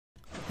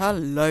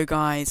Hello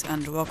guys,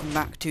 and welcome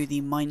back to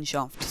the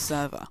Mineshaft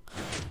server.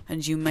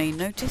 And you may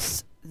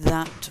notice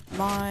that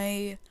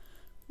my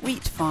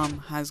wheat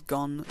farm has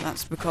gone.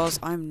 That's because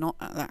I'm not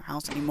at that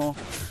house anymore.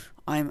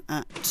 I'm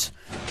at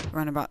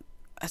around about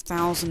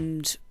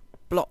 1,000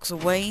 blocks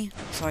away,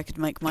 so I could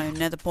make my own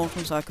nether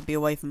portal, so I could be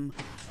away from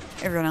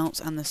everyone else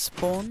and the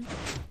spawn.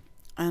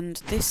 And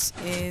this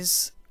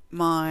is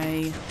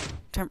my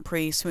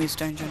temporary smooth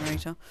stone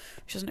generator,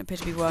 which doesn't appear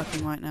to be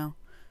working right now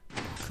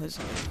because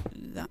of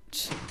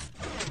that.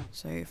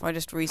 So if I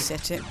just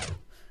reset it,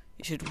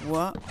 it should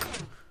work.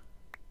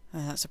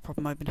 That's a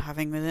problem I've been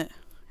having with it.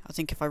 I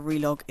think if I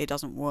relog, it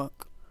doesn't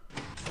work.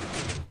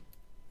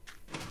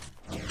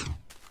 There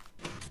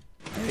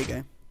we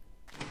go.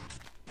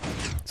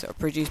 So it'll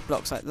produce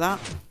blocks like that.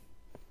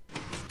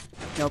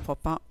 They'll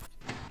pop up,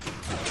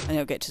 and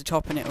it'll get to the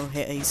top, and it'll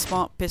hit a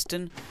smart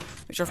piston,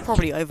 which I've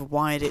probably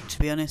overwired it, to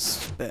be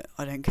honest, but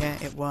I don't care.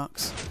 It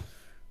works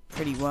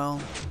pretty well.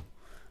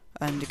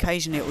 And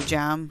occasionally it will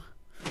jam,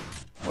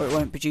 or it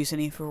won't produce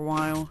any for a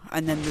while,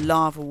 and then the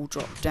lava will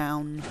drop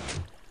down.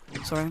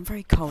 Sorry, I'm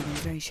very cold and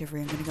very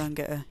shivery. I'm going to go and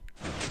get a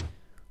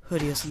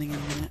hoodie or something in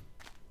a minute.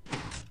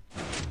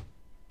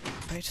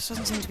 But it just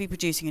doesn't seem to be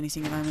producing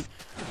anything at the moment.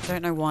 I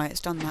don't know why.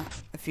 It's done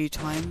that a few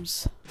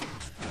times.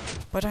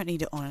 But I don't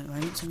need it on at the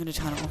moment, so I'm going to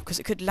turn it off, because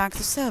it could lag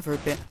the server a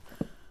bit.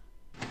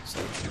 So,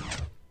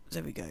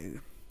 there we go.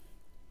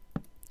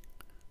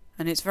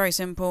 And it's very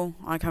simple.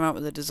 I came out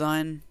with a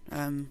design,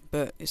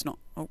 but it's not...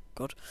 Oh,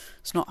 God.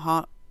 It's not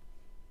hard.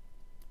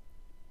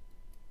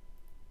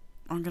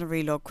 I'm going to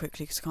relog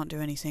quickly because I can't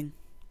do anything.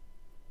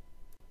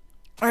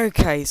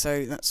 Okay,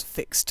 so that's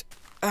fixed.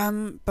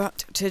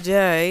 But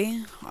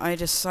today I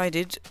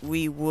decided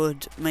we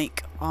would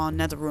make our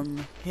nether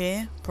room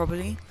here,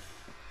 probably.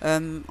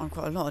 I've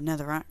got a lot of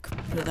netherrack,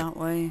 put it that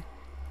way.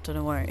 Don't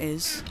know where it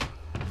is.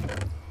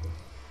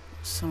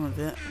 Some of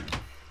it.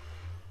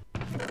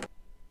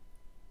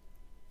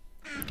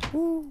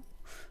 Ooh.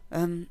 I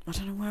don't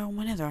know where all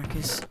my netherrack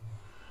is.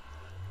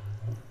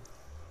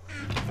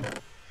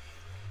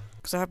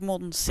 Because I have more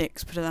than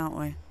 6, put it that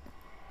way.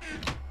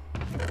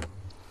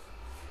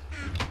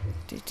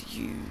 Did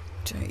you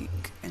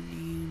take any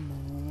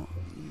more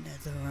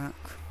netherrack?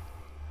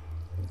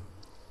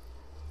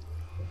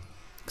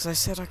 Because I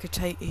said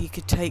he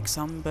could take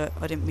some, but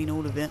I didn't mean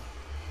all of it.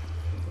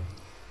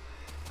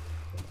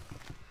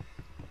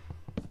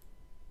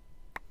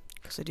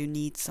 Because I do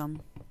need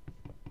some.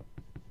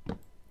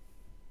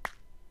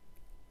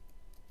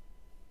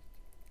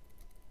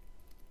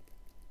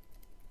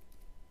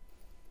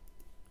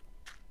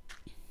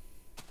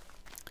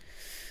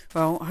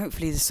 Well,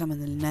 hopefully there's some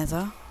in the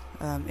nether.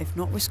 If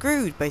not, we're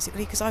screwed,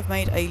 basically, because I've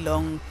made a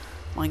long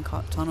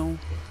minecart tunnel,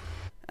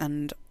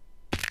 and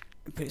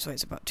put it so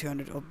it's about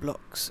 200 odd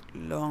blocks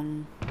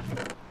long.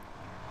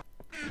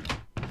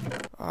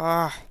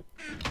 Ah,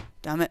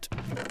 damn it.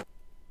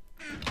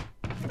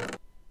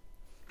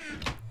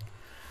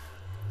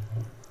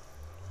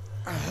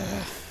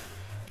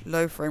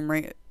 Low frame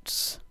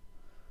rates.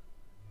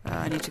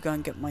 I need to go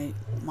and get my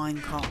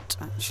minecart,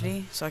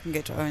 actually, so I can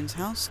get to Owen's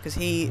house, because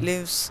he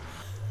lives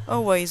a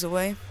ways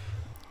away.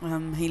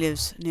 He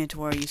lives near to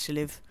where I used to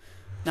live.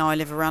 Now I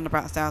live around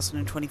about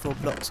 1,024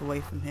 blocks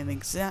away from him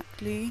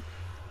exactly.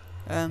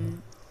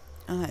 And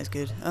that is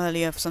good.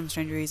 Earlier, for some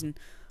strange reason,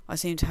 I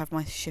seem to have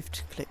my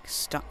shift click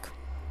stuck.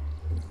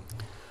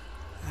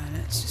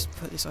 Let's just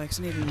put this away, because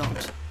I need a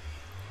lot.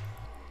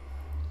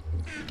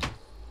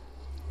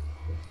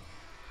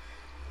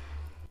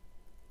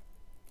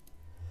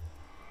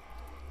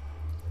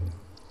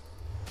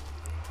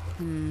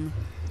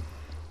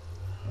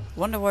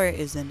 Wonder where it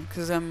is then,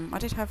 because I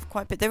did have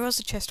quite a bit. There was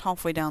a chest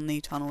halfway down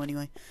the tunnel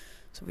anyway,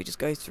 so we just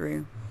go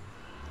through.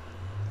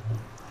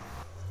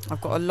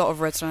 I've got a lot of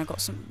redstone. I've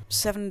got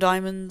 7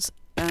 diamonds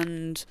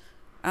and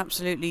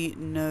absolutely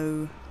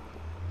no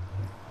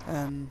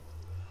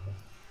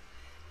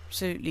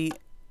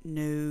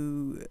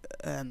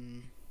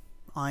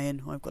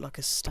iron. I've got like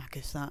a stack,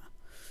 is that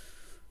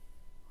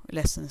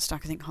less than a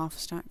stack? I think half a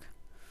stack.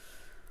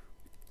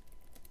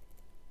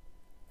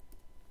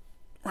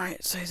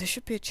 Right, so there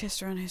should be a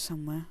chest around here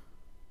somewhere.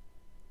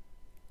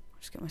 I'll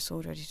just get my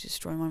sword ready to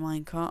destroy my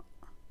minecart.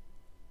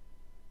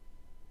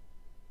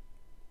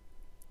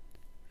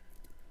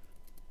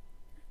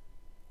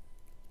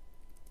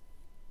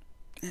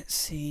 Let's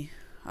see.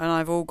 And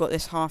I've all got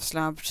this half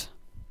slabbed.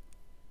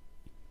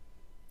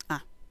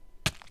 Ah.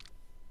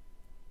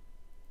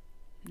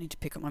 I need to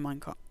pick up my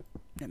minecart.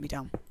 Let me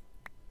down.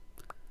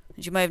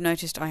 As you may have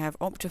noticed, I have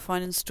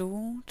Optifine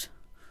installed.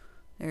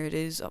 There it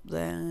is, up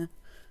there.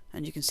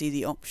 And you can see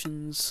the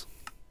options.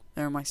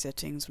 There are my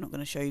settings. I'm not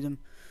going to show you them.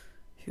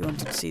 If you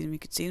wanted to see them, you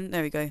could see them.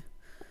 There we go.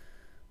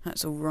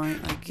 That's alright,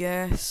 I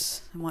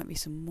guess. There might be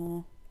some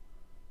more.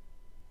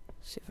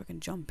 See if I can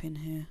jump in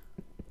here.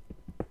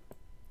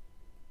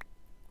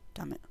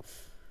 Damn it.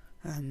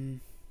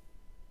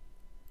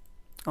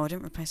 Oh, I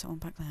didn't replace that one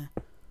back there.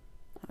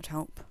 That would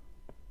help.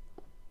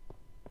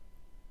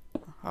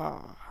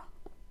 Aha.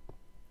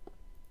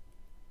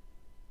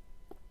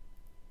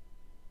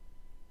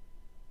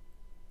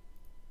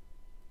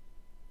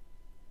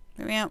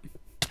 me out.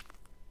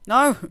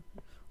 No!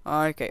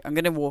 Okay, I'm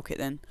gonna walk it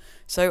then.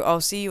 So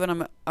I'll see you when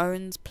I'm at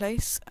Owen's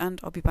place,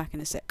 and I'll be back in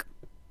a sec.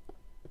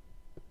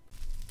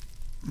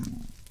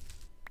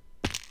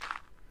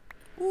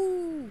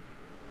 Ooh.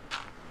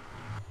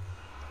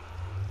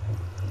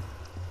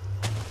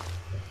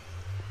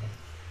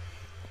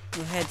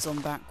 Your head's on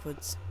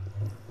backwards.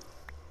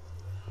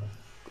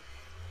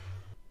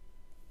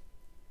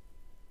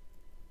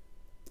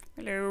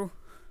 Hello.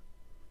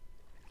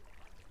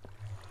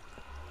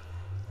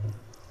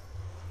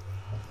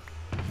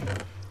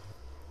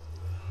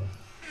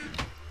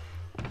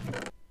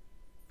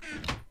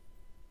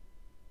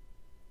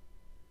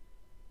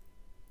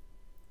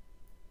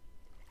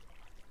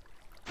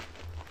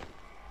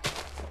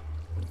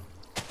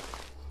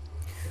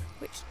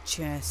 Which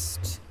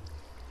chest?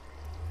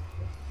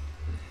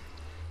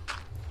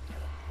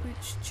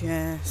 Which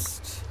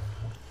chest?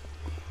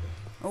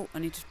 Oh, I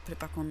need to put it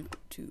back on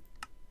to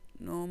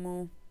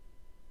normal.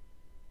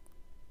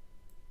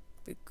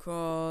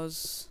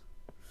 Because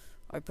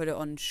I put it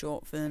on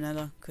short for the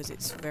Nether, because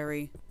it's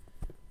very,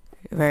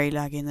 very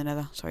laggy in the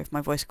Nether. Sorry if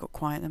my voice got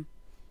quiet then.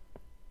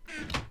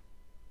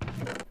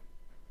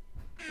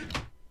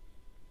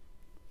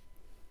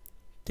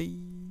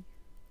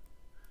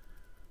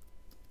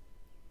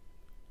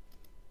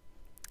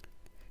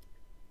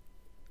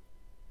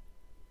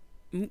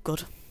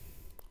 God.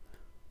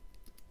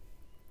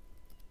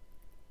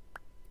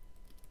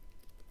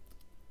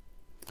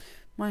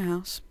 My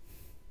house.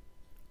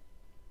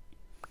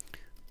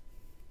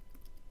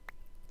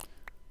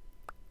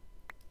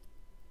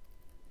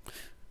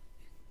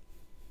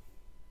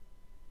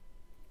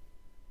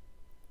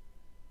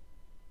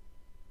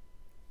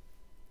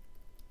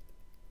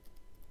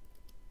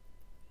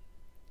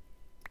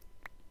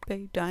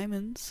 Big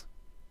diamonds.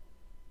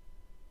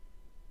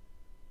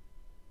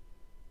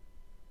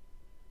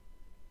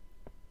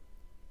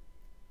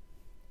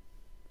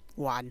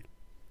 One.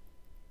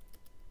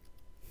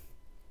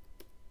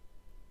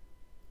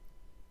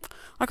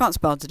 I can't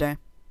spell today.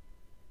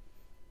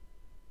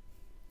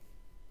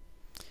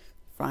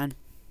 Fine.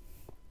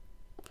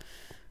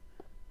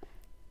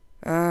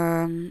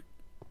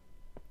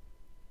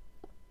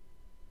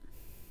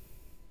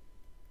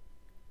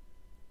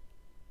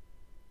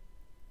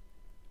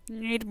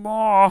 Need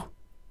more.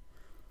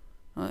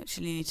 I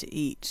actually need to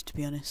eat, to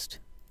be honest.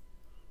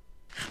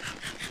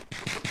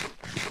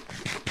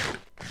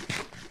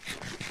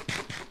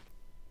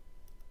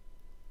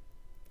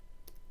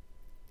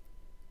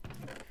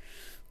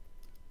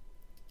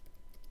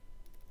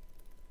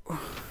 We'll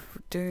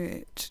do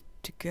it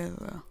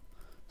together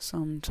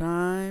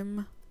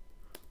sometime.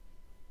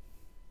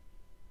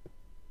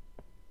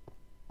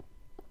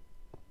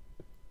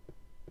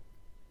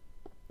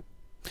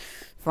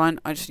 Fine,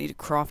 I just need a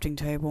crafting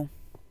table.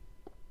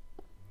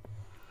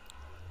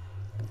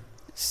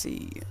 Let's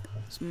see,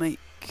 let's make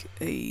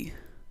a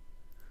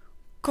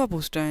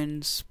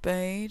cobblestone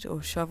spade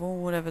or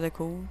shovel, whatever they're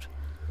called.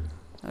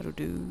 That'll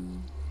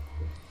do.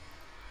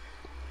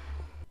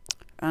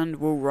 And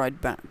we'll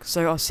ride back.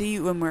 So I'll see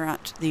you when we're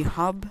at the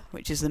hub,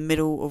 which is the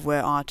middle of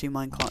where our two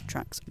minecart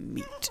tracks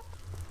meet.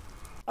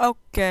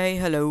 Okay,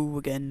 hello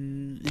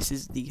again. This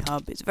is the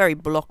hub. It's very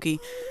blocky.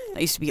 It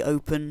used to be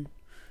open,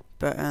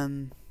 but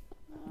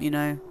you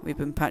know, we've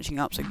been patching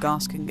up so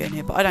gas can get in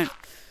here, but I don't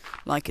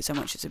like it so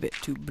much, it's a bit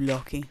too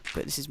blocky.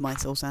 But this is my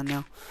soul sand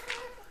now.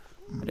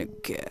 I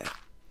don't care.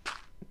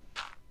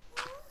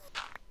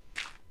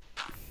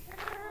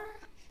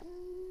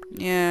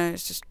 Yeah,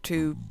 it's just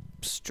too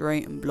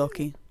straight and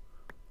blocky.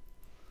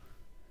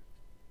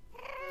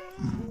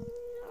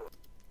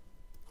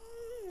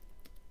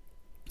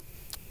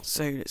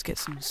 So let's get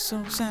some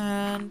soul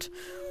sand.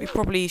 We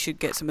probably should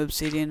get some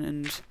obsidian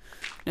and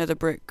nether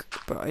brick,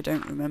 but I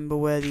don't remember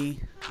where the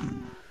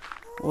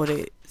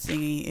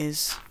thingy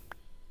is.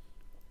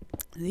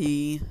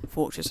 The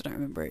fortress, I don't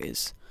remember where it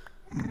is.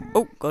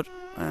 Oh god.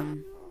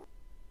 I'll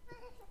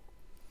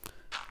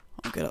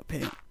get up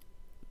here.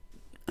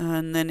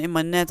 And then in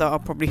my nether I'll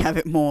probably have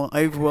it more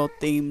overworld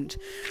themed.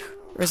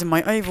 Whereas in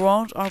my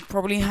overworld I'll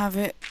probably have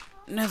it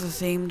nether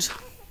themed,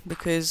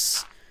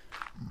 because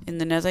in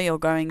the nether you're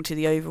going to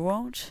the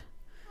overworld.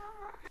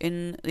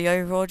 In the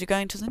overworld you're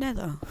going to the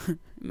nether.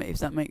 If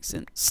that makes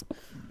sense.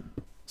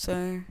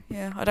 So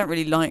yeah, I don't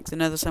really like the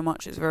nether so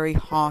much. It's very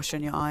harsh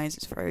on your eyes.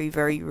 It's very,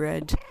 very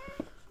red.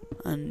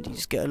 And you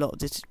just get a lot of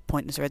this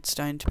pointless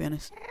redstone, to be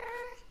honest.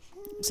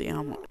 Let's see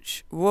how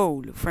much.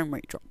 Whoa, frame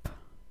rate drop.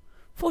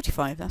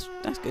 45, that's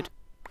good.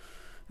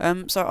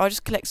 So I'll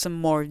just collect some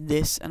more of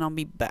this and I'll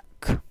be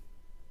back.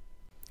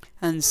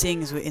 And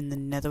seeing as we're in the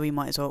nether, we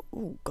might as well...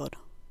 Oh god.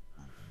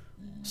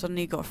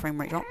 Suddenly got a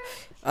frame rate drop.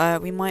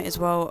 We might as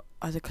well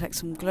either collect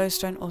some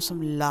glowstone or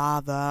some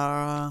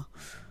lava.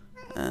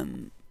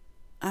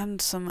 And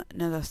some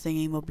nether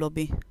thingy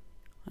moblobby.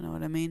 I know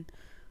what I mean.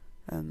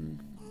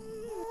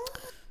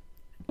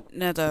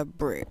 Nether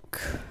brick.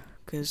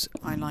 Because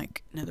I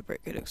like nether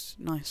brick, it looks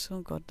nice.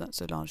 Oh god,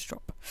 that's a large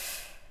drop.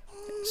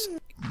 Let's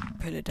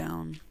pull it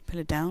down. Pull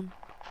it down?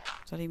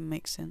 Does that even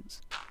make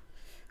sense?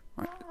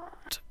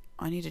 Right.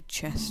 I need a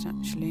chest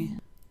actually.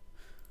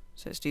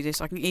 So let's do this.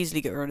 I can easily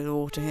get rid of the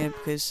water here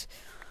because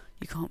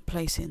you can't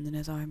place it in the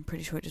nether. I'm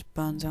pretty sure it just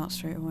burns out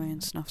straight away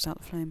and snuffs out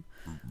the flame.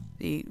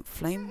 The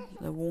flame?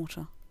 The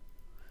water.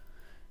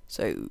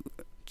 So,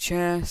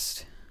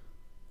 chest.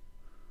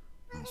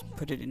 Let's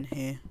put it in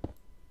here.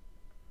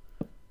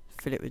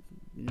 Fill it with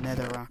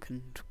netherrack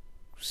and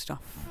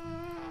stuff.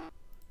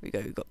 Here we go,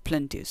 we've got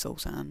plenty of soul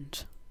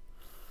sand.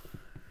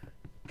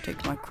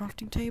 Take my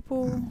crafting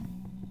table.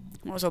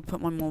 Might as well put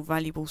my more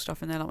valuable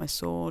stuff in there, like my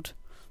sword.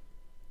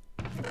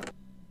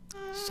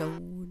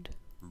 Sword.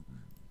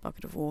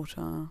 Bucket of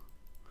water.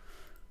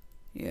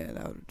 Yeah,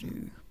 that would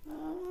do.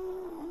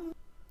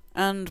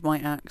 And my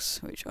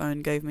axe, which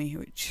Owen gave me,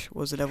 which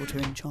was a level 2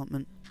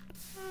 enchantment.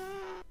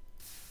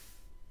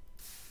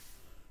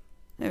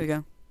 There we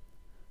go.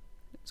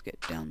 Let's get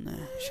down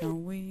there, shall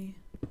we?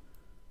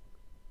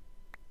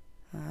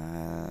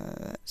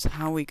 So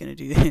how are we going to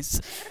do this?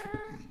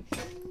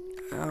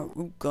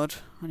 Oh god,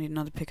 I need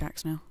another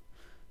pickaxe now.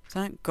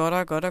 Thank god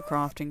I got a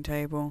crafting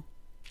table.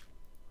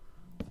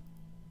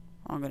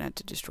 I'm going to have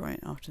to destroy it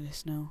after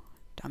this now.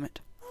 Damn it.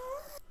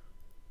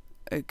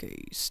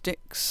 Okay,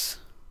 sticks.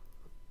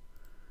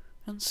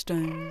 And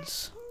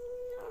stones.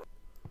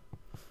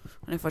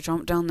 And if I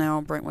jump down there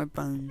I'll break my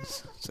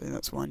bones. So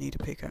that's why I need a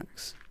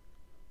pickaxe.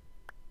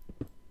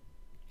 You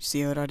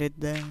see what I did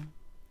there?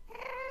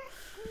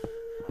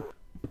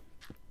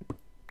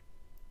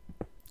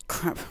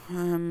 Crap.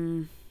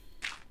 Should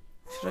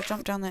I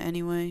jump down there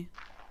anyway?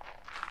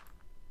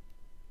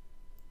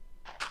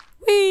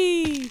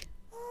 Whee!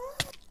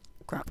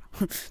 Crap.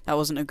 That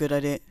wasn't a good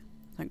idea.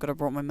 Thank god I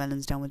brought my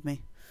melons down with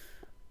me.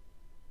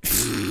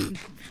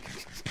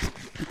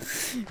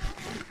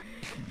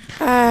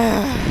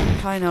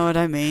 I know what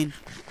I mean.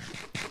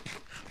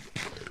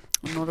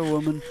 I'm not a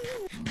woman.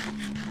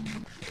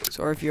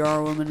 Sorry if you are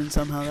a woman and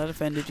somehow that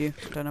offended you.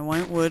 Don't know why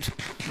it would.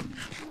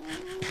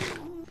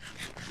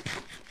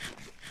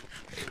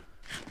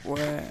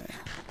 Where?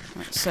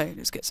 Right, so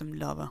let's get some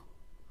lava.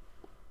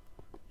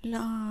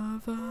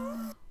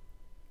 Lava.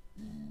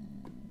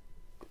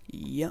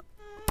 Yep.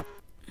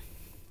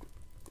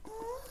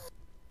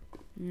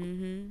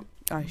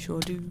 I sure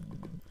do.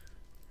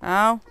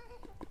 Ow.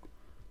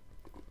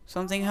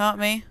 Something hurt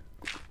me.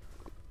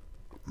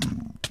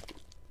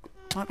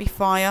 Might be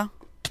fire.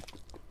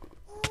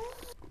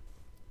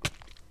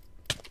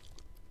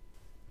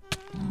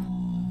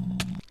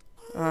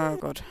 Oh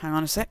god, hang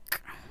on a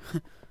sec.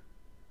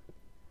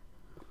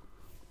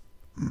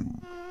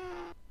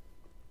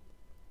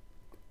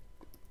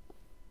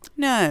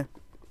 No.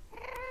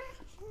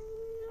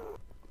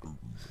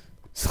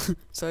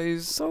 So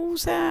soul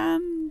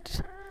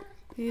sand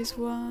is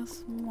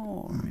worth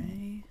more,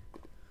 eh?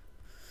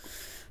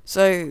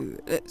 So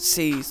let's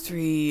see,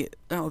 3.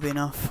 That will be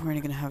enough. We're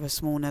only going to have a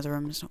small nether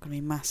room. It's not going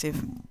to be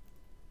massive.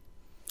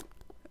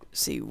 Let's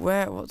see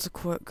what's the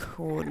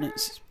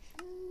coordinates?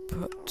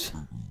 Put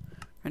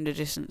render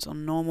distance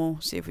on normal.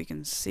 See if we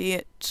can see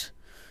it.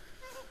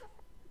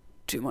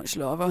 Too much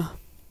lava.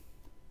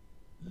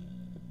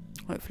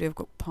 Hopefully I've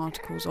got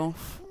particles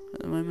off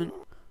at the moment.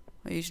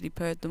 I usually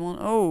put them on.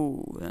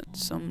 Oh,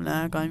 that's some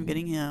lag I'm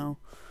getting now.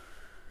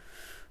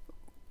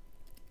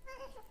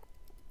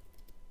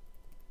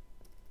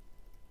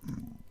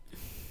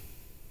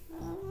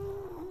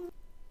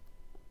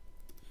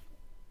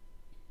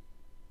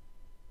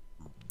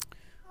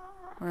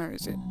 Where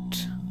is it?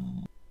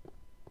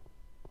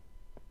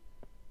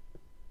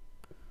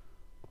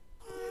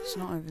 It's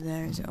not over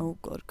there, is it? Oh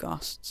god,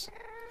 ghasts.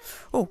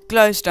 Oh,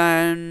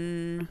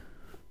 glowstone!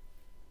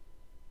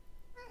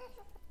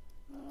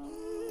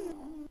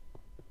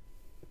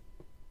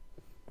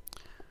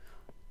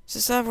 It's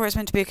a server where it's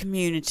meant to be a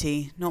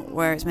community, not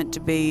where it's meant to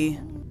be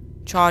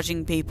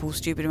charging people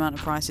stupid amount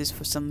of prices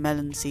for some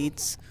melon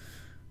seeds.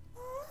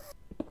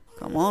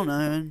 Come on,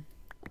 Owen.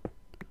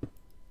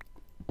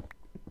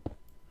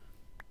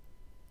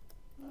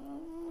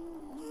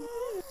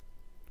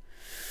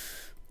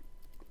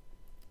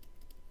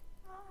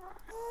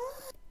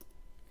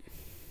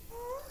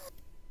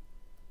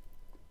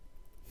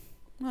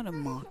 Not a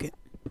market.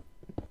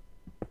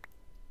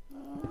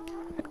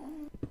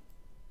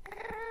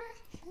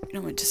 You're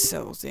not meant to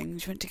sell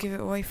things, you're meant to give it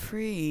away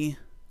free.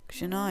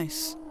 'Cause you're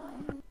nice.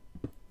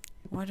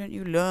 Why don't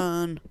you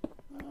learn?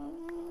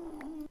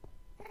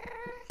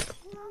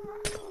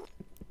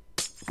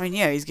 I mean,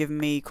 yeah, he's given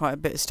me quite a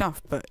bit of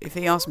stuff, but if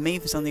he asks me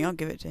for something, I'll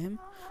give it to him.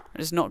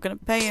 I'm just not going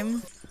to pay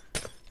him.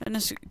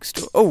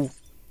 Oh!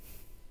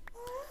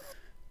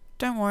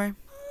 Don't worry.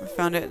 I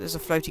found it. There's a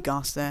floaty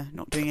ghast there.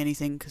 Not doing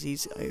anything because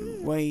he's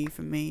away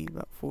from me,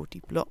 about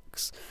 40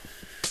 blocks.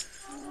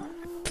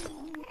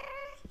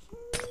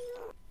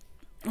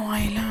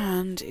 My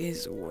land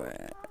is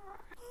where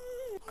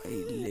I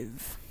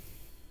live.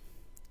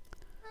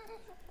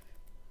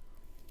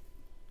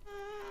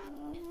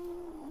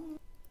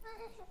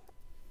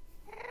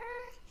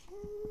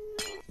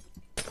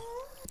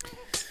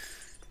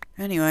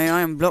 Anyway,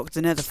 I unblocked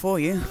the nether for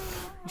you.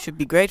 You should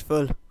be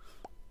grateful.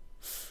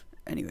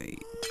 Anyway.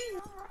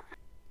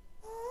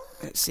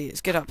 Let's see,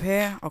 let's get up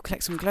here. I'll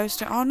collect some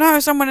glowstone. Oh no,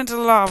 someone into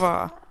the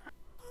lava!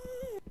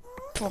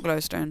 More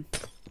glowstone.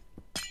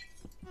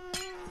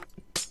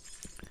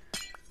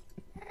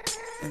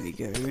 There we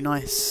go.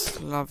 Nice,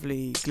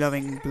 lovely,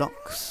 glowing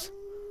blocks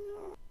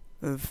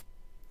of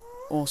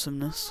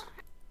awesomeness.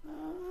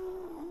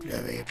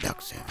 Glowing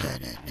blocks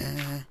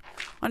of...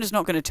 I'm just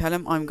not going to tell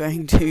him. I'm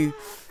going to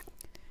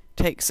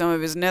take some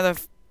of his nether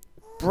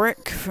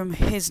brick from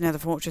his nether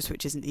fortress,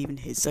 which isn't even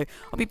his. So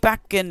I'll be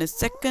back in a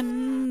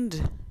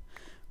second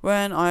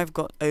when I've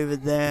got over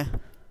there.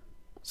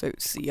 So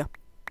see ya.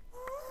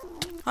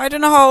 Hide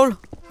in a hole!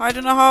 Hide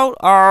in a hole!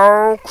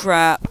 Oh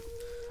crap.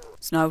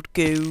 It's not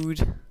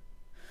good.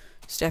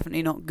 It's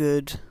definitely not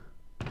good.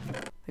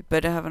 I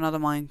better have another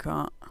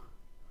minecart.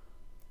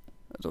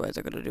 Otherwise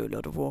I've got to do a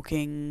lot of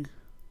walking.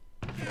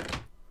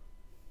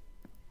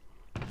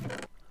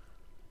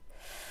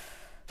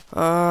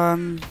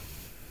 I'll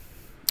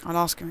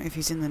ask him if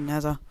he's in the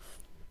nether.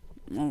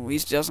 Oh, he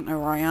doesn't know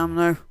where I am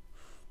though.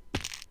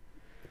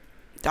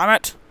 Damn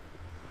it!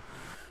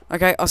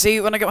 Okay, I'll see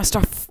you when I get my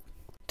stuff.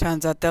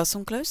 Turns out there's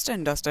some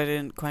glowstone dust I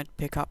didn't quite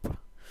pick up.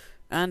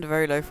 And a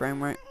very low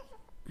frame rate.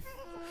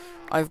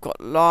 I've got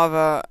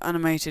lava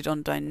animated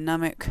on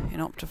dynamic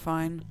in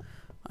Optifine.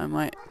 I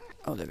might...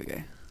 Oh, there we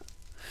go.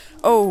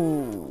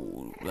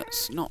 Oh,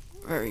 that's not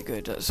very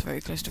good. That's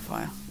very close to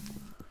fire.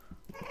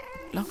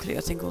 Luckily, I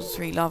think all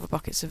 3 lava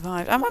buckets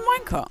survived. And my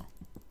minecart!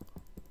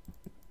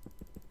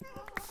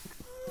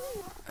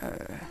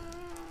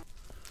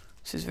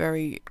 This is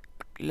very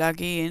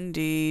laggy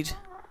indeed.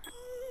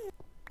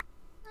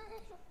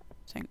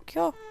 Thank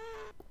you.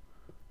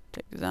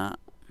 Take that.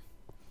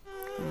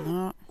 And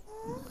that.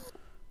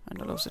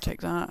 And I'll also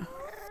take that.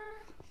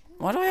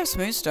 Why do I have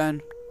smooth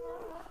stone?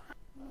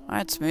 I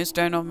had smooth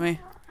stone on me.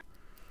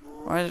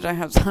 Why did I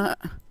have that?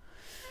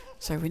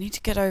 So we need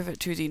to get over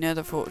to the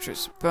nether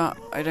fortress, but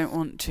I don't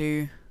want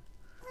to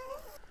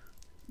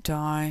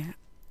die.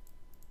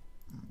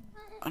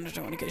 And I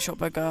don't want to get shot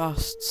by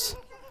ghasts.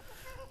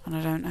 And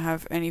I don't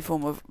have any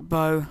form of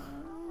bow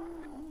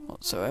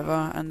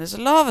whatsoever. And there's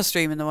a lava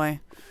stream in the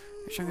way,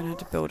 which I'm going to have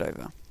to build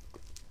over.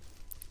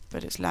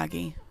 But it's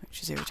laggy,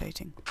 which is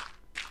irritating.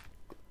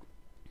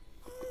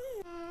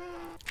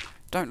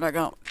 Don't lag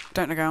out.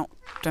 Don't lag out.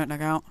 Don't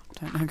lag out.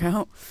 Don't lag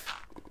out.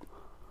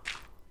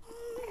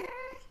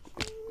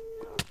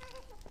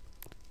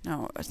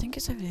 No, I think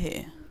it's over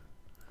here.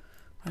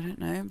 I don't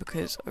know,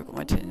 because I've got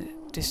my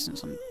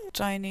distance on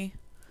tiny.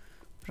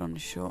 But on the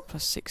short,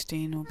 plus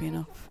 16 will be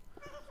enough.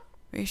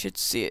 We should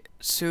see it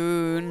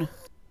soon.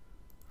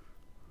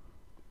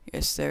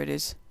 Yes, there it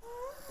is.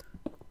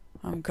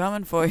 I'm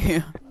coming for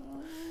you.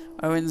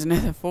 Owen's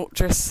nether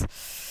fortress.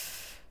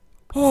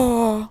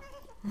 Oh,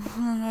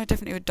 I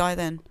definitely would die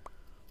then.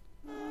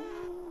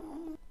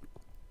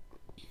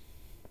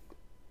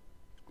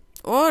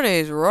 What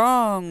is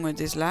wrong with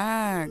this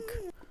lag?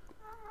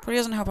 Probably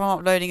doesn't help I'm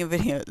uploading a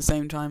video at the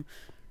same time.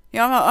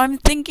 Yeah, I'm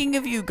thinking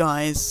of you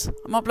guys.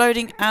 I'm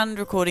uploading and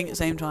recording at the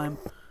same time.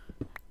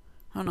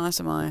 How nice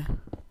am I?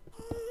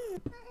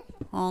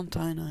 Aren't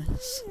I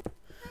nice?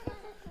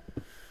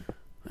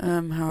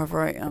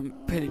 However, I am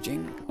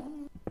pillaging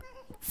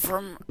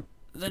from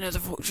the nether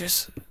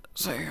fortress,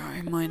 so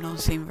it might not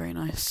seem very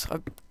nice. I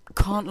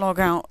can't log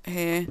out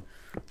here,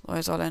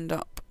 otherwise I'll end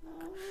up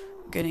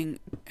getting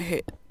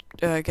hit,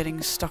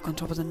 getting stuck on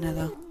top of the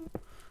nether.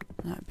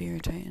 That'd be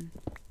irritating.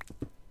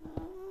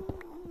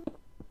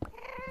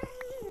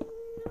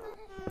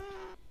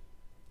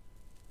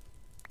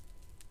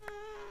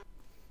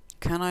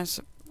 Can I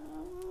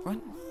what?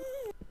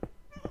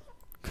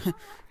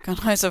 Can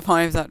I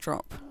survive that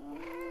drop?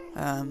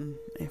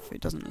 If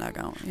it doesn't lag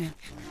out, yeah.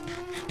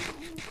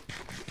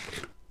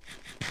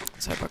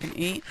 Let's hope I can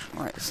eat.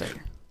 Alright, so.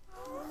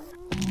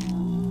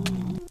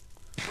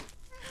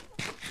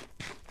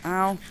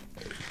 Ow.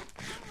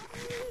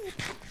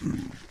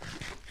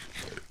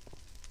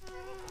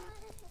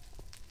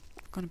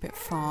 Gone a bit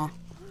far.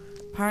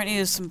 Apparently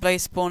there's some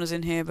blaze spawners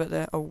in here, but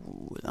they're... Oh,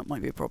 that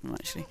might be a problem,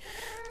 actually.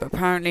 But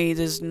apparently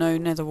there's no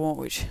nether wart,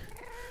 which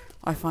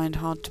I find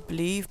hard to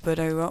believe, but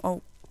oh well.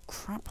 Oh,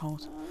 crap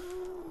holes.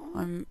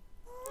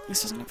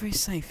 This doesn't look very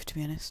safe, to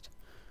be honest.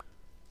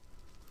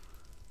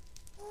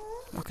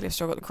 Luckily I've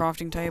still got the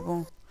crafting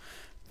table.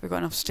 Have I got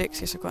enough sticks?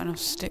 Yes, I've got enough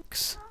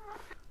sticks.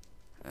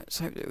 Let's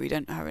hope that we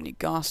don't have any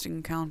ghast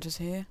encounters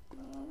here.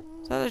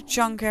 Is that a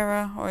chunk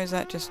error, or is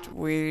that just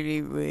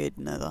really weird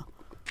nether?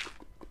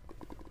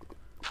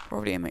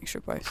 Probably a mixture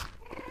of both.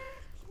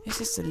 This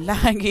is the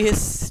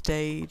laggiest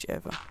stage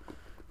ever.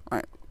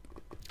 Right.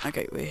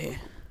 Okay, we're here.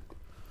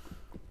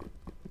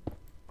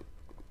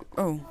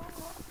 Oh.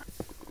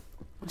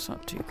 That's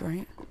not too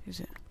great, is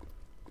it?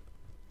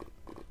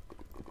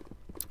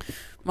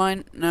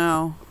 Mine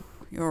now.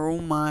 You're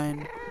all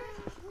mine.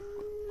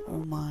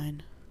 All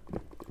mine.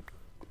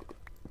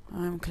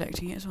 I'm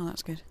collecting it as well,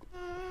 that's good.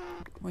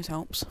 Always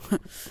helps.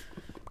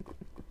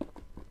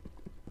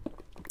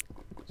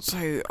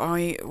 So,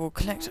 I will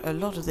collect a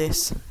lot of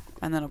this,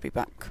 and then I'll be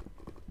back.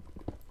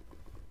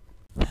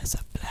 There's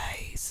a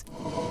blaze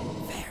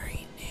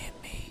very near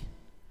me.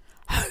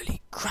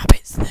 Holy crap,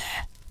 it's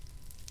there!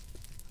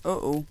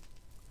 Uh-oh.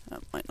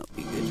 That might not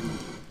be good.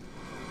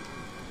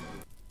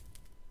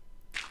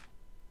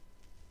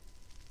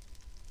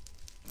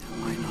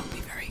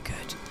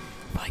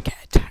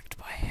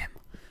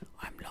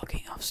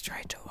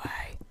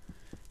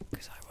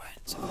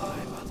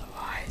 survive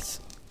otherwise.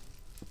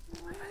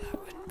 That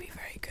wouldn't be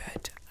very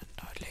good, and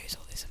I'd lose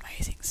all this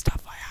amazing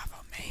stuff I have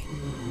on me.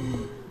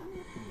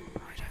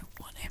 I don't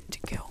want him to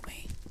kill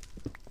me.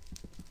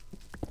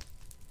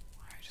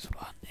 I just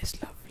want this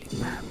lovely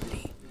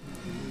purpley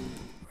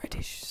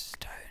reddish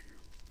stone.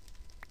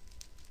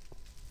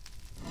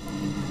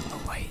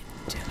 I'll wait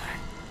until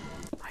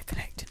I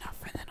collect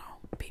enough and then I'll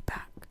be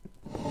back.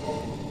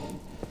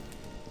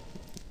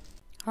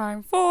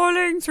 I'm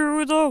falling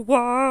through the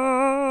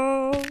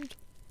world.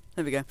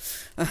 There we go.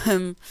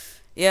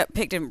 Yeah,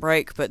 pick didn't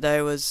break, but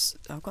there was...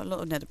 I've got a lot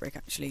of nether brick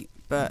actually,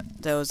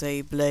 but there was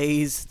a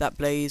blaze. That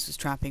blaze was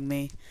trapping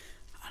me,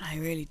 and I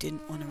really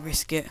didn't want to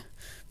risk it.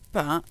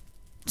 But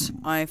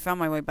I found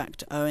my way back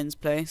to Owen's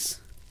place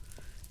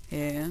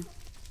here,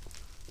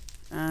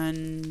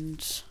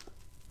 and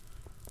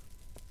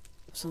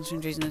for some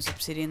strange reason there's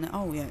obsidian there.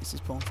 Oh yeah, it's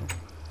this portal,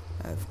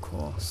 of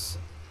course.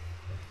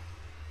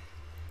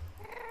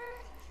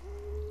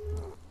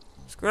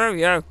 Screw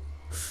you.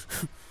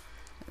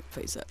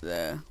 Place that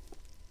there.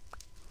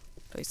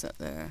 Place that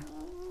there.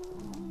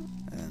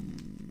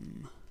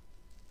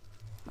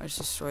 I just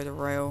destroy the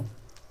rail.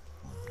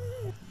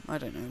 I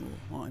don't know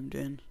what I'm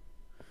doing.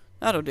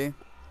 That'll do.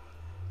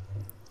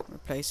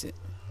 Replace it.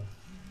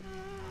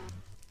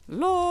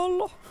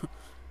 LOL.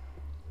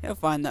 He'll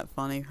find that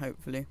funny,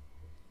 hopefully.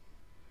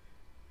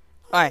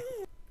 Hi.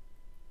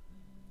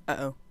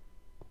 Uh-oh.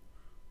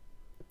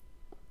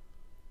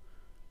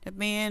 Let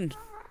me in.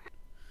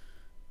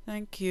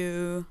 Thank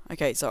you.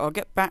 Okay, so I'll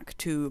get back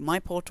to my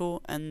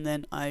portal and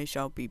then I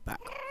shall be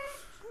back.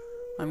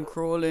 I'm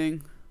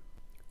crawling.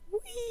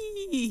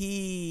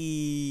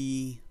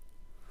 Whee!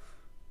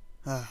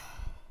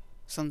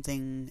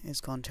 Something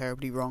has gone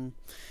terribly wrong.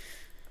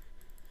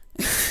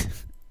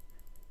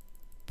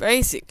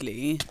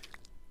 Basically,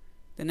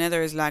 the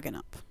nether is lagging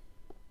up.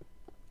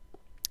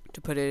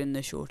 To put it in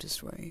the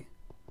shortest way.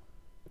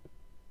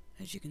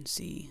 As you can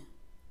see,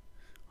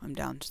 I'm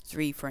down to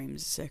 3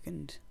 frames a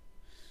second.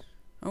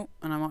 Oh,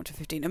 and I'm up to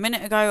 15. A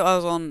minute ago I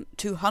was on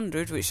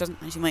 200, which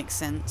doesn't actually make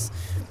sense,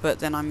 but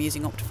then I'm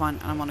using Optifine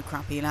and I'm on a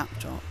crappy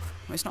laptop.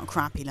 Well, it's not a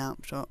crappy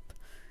laptop,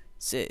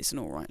 it's an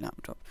alright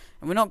laptop.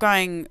 And we're not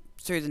going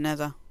through the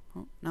nether.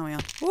 Oh, now we are.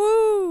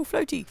 Woo!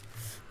 Floaty!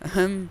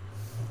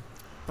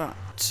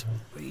 But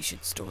we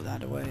should store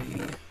that away.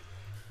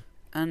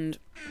 And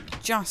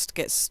just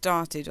get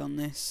started on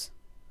this.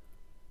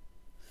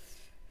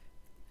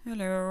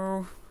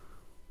 Hello.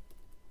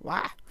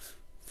 Wah!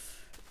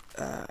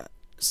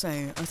 So,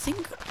 I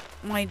think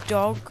my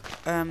dog,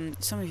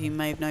 some of you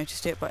may have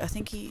noticed it, but I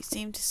think he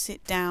seemed to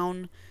sit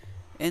down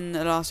in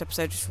the last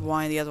episode, just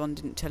why the other one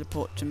didn't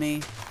teleport to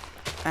me.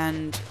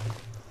 And,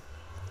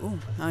 oh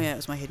yeah, it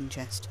was my hidden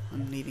chest.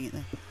 I'm leaving it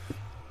there.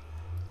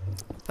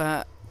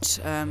 But,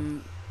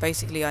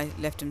 basically I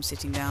left him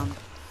sitting down,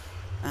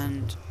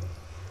 and...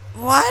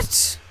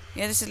 What?!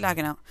 Yeah, this is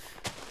lagging out.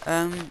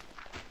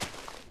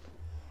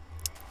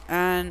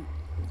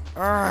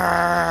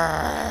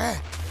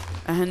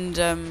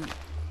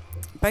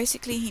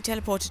 Basically he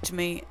teleported to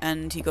me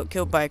and he got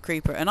killed by a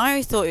creeper, and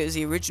I thought it was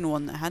the original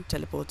one that had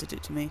teleported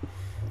it to me,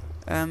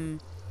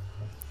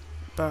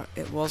 but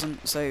it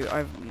wasn't, so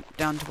I'm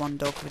down to 1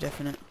 dog for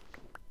definite.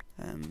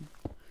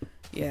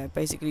 Yeah,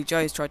 basically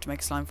Joe's tried to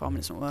make a slime farm and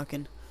it's not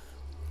working.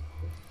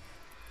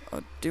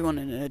 I'll do one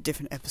in a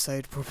different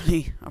episode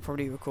probably. I'll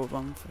probably record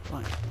one for,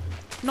 like,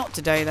 not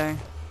today though,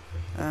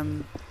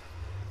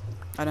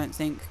 I don't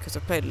think, because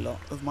I've played a lot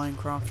of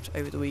Minecraft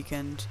over the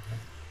weekend.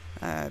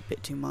 A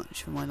bit too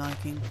much for my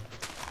liking.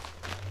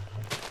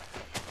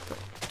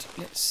 But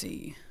let's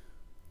see.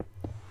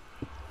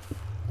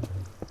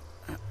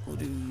 That will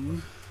do.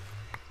 And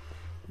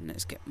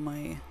let's get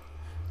my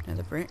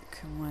nether brick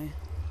and my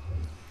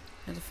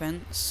nether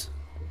fence.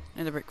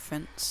 Nether brick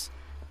fence.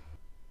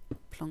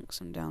 Plonk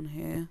some down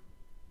here.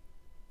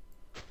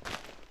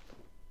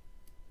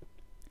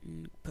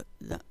 And put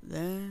that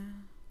there.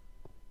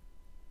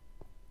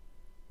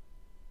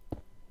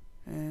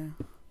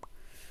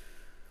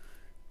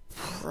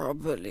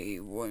 Probably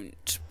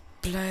won't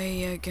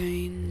play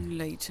again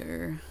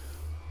later,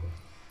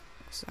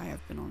 because I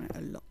have been on it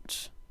a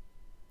lot.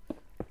 There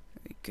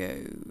we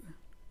go.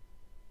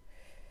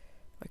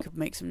 I could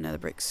make some nether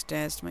brick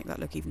stairs to make that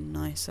look even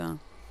nicer. And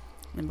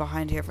then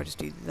behind here, if I just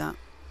do that,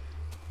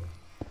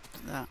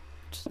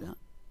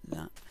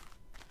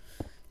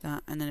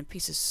 and then a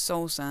piece of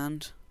soul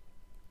sand,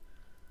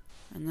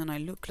 and then I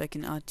look like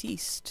an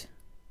artiste.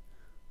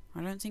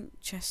 I don't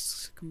think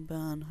chests can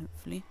burn,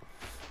 hopefully.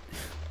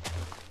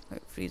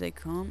 Hopefully they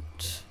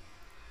can't.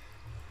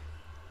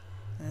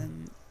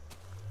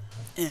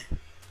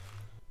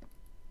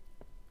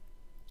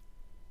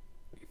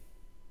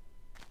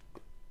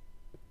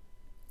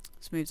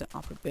 Let's move that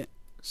up a bit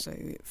so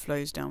it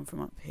flows down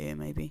from up here,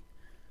 maybe.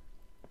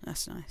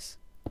 That's nice.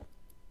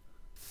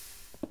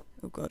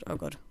 Oh god, oh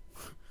god.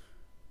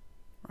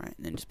 Right,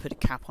 and then just put a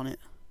cap on it.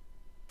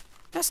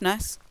 That's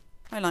nice.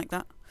 I like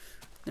that.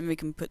 Then we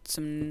can put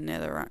some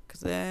netherrack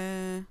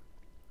there.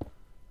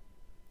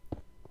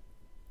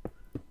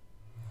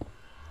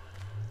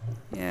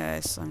 Yeah,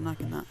 nice. I'm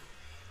liking that.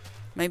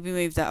 Maybe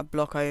move that a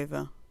block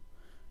over.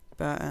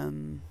 But, I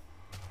don't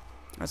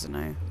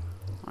know.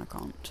 I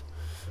can't.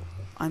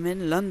 I'm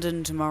in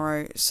London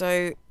tomorrow,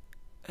 so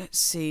let's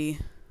see.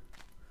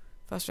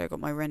 Firstly, I got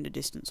my render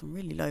distance on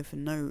really low for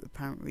no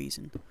apparent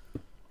reason.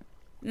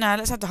 Nah,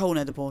 let's have the whole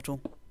Nether portal.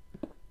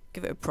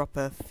 Give it a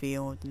proper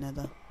feel,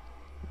 Nether.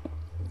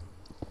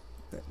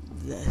 But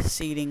the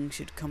ceiling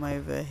should come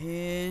over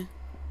here.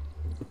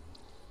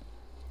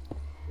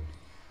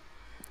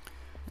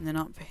 And then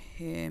up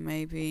here,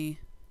 maybe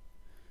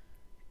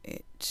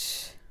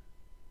it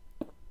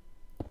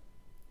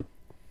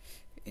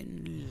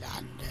in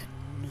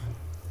London.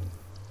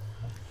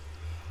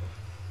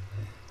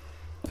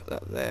 Put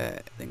that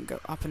there, then go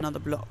up another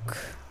block.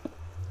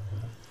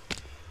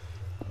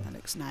 That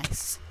looks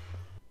nice.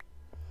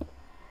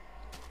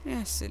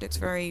 Yes, it looks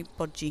very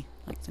podgy,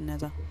 like the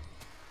Nether.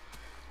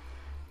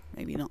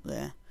 Maybe not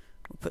there.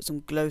 We'll put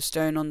some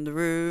glowstone on the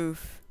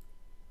roof.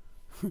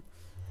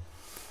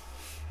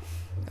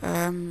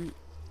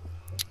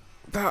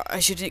 But I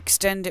should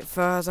extend it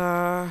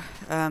further.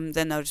 Then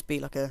there'll just be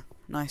like a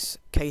nice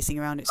casing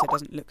around it so it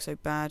doesn't look so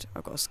bad.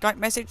 I've got a Skype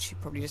message, you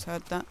probably just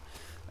heard that.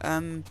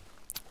 I've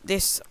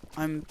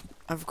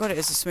got it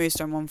as a smooth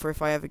stone one for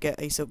if I ever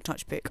get a silk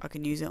touch pick, I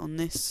can use it on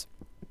this.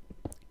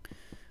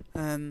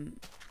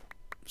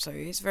 So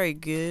it's very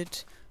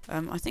good.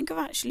 I think I've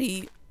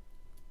actually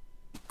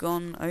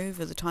gone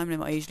over the time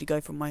limit I usually go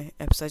for my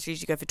episodes. I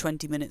usually go for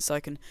 20 minutes so I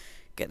can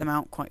get them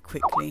out quite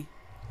quickly.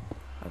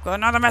 I've got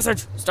another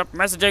message! Stop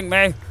messaging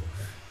me!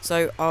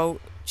 So I'll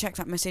check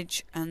that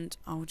message and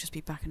I'll just be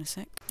back in a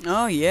sec.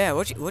 Oh yeah,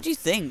 what do you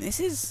think?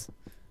 This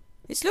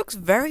looks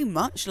very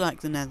much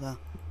like the Nether.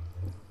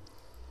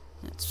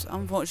 It's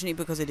unfortunately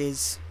because it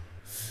is.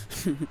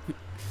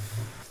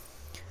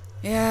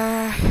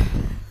 Yeah.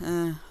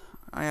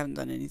 I haven't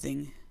done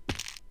anything.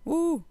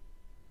 Woo!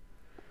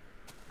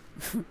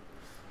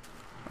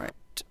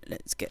 Right,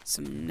 let's get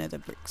some Nether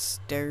brick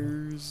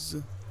stairs.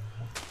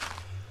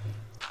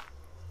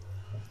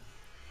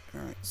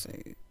 Alright, so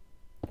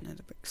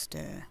Nether brick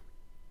stair.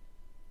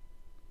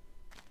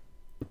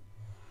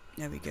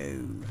 There we go.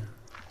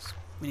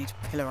 We need to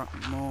pillar up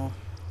more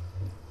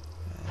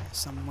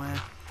somewhere.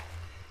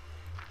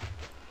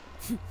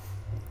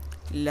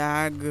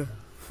 Lag.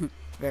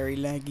 Very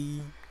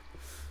laggy.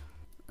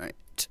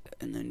 Right,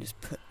 and then just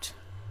put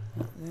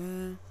that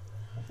there.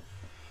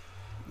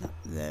 That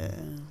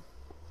there.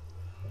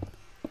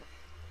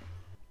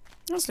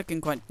 That's looking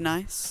quite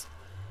nice.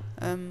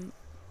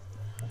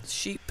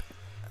 Sheep.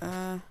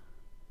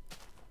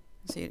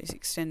 See, let's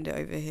extend it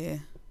over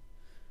here.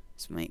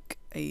 Let's make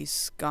a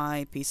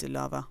sky piece of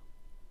lava.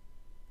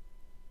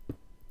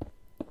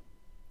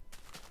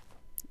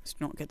 Let's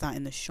not get that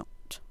in the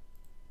shot.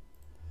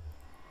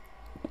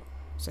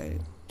 So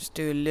just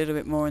do a little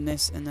bit more in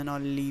this and then I'll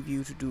leave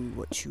you to do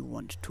what you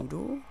want to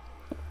do.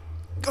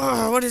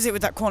 Oh, what is it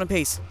with that corner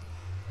piece?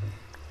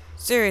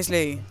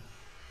 Seriously.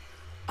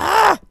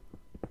 Ah!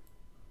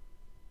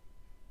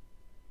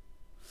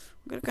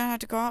 I'm gonna have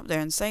to go up there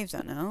and save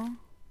that now.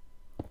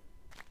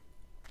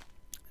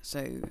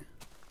 So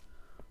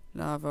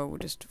lava will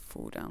just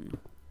fall down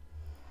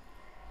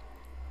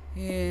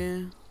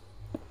here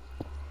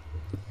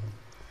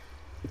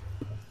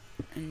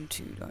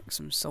into like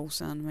some soul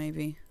sand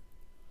maybe.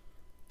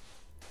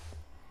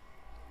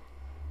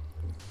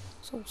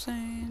 Soul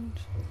sand.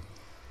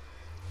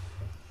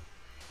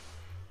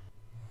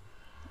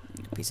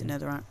 Need a piece of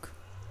netherrack.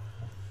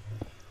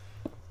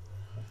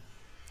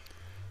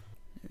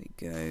 There we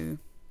go.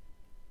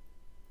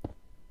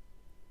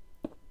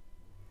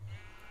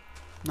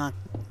 No.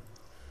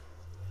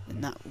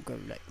 And that will go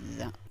like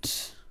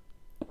that.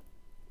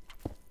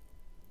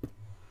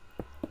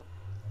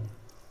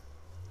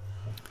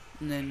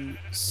 And then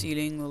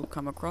ceiling will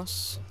come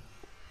across.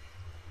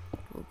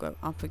 We'll go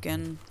up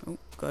again. Oh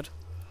god.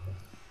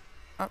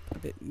 Up a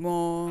bit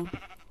more.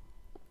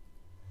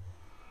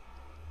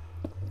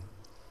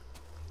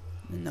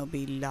 And there'll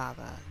be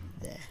lava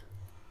there.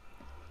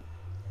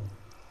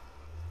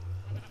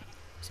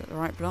 Is that the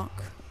right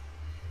block?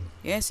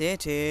 Yes,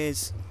 it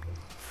is.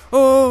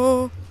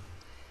 Oh!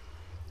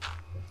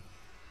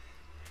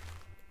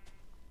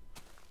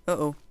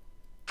 Uh-oh.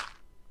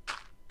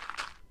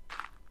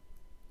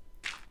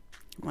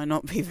 Might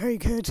not be very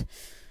good.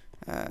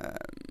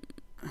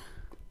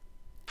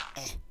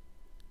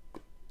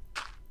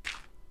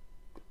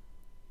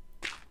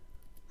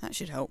 That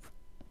should help.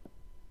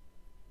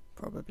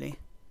 Probably.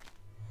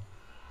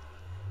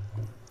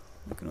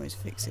 I can always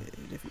fix it at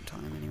a different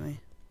time anyway.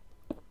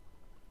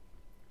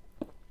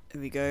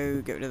 There we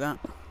go, get rid of that.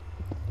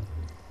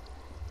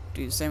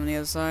 Do the same on the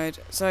other side.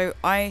 So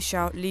I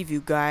shall leave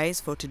you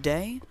guys for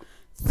today.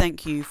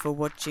 Thank you for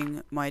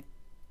watching my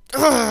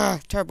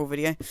terrible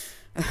video.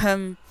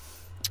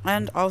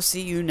 And I'll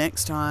see you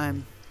next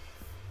time.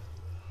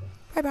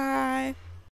 Bye bye.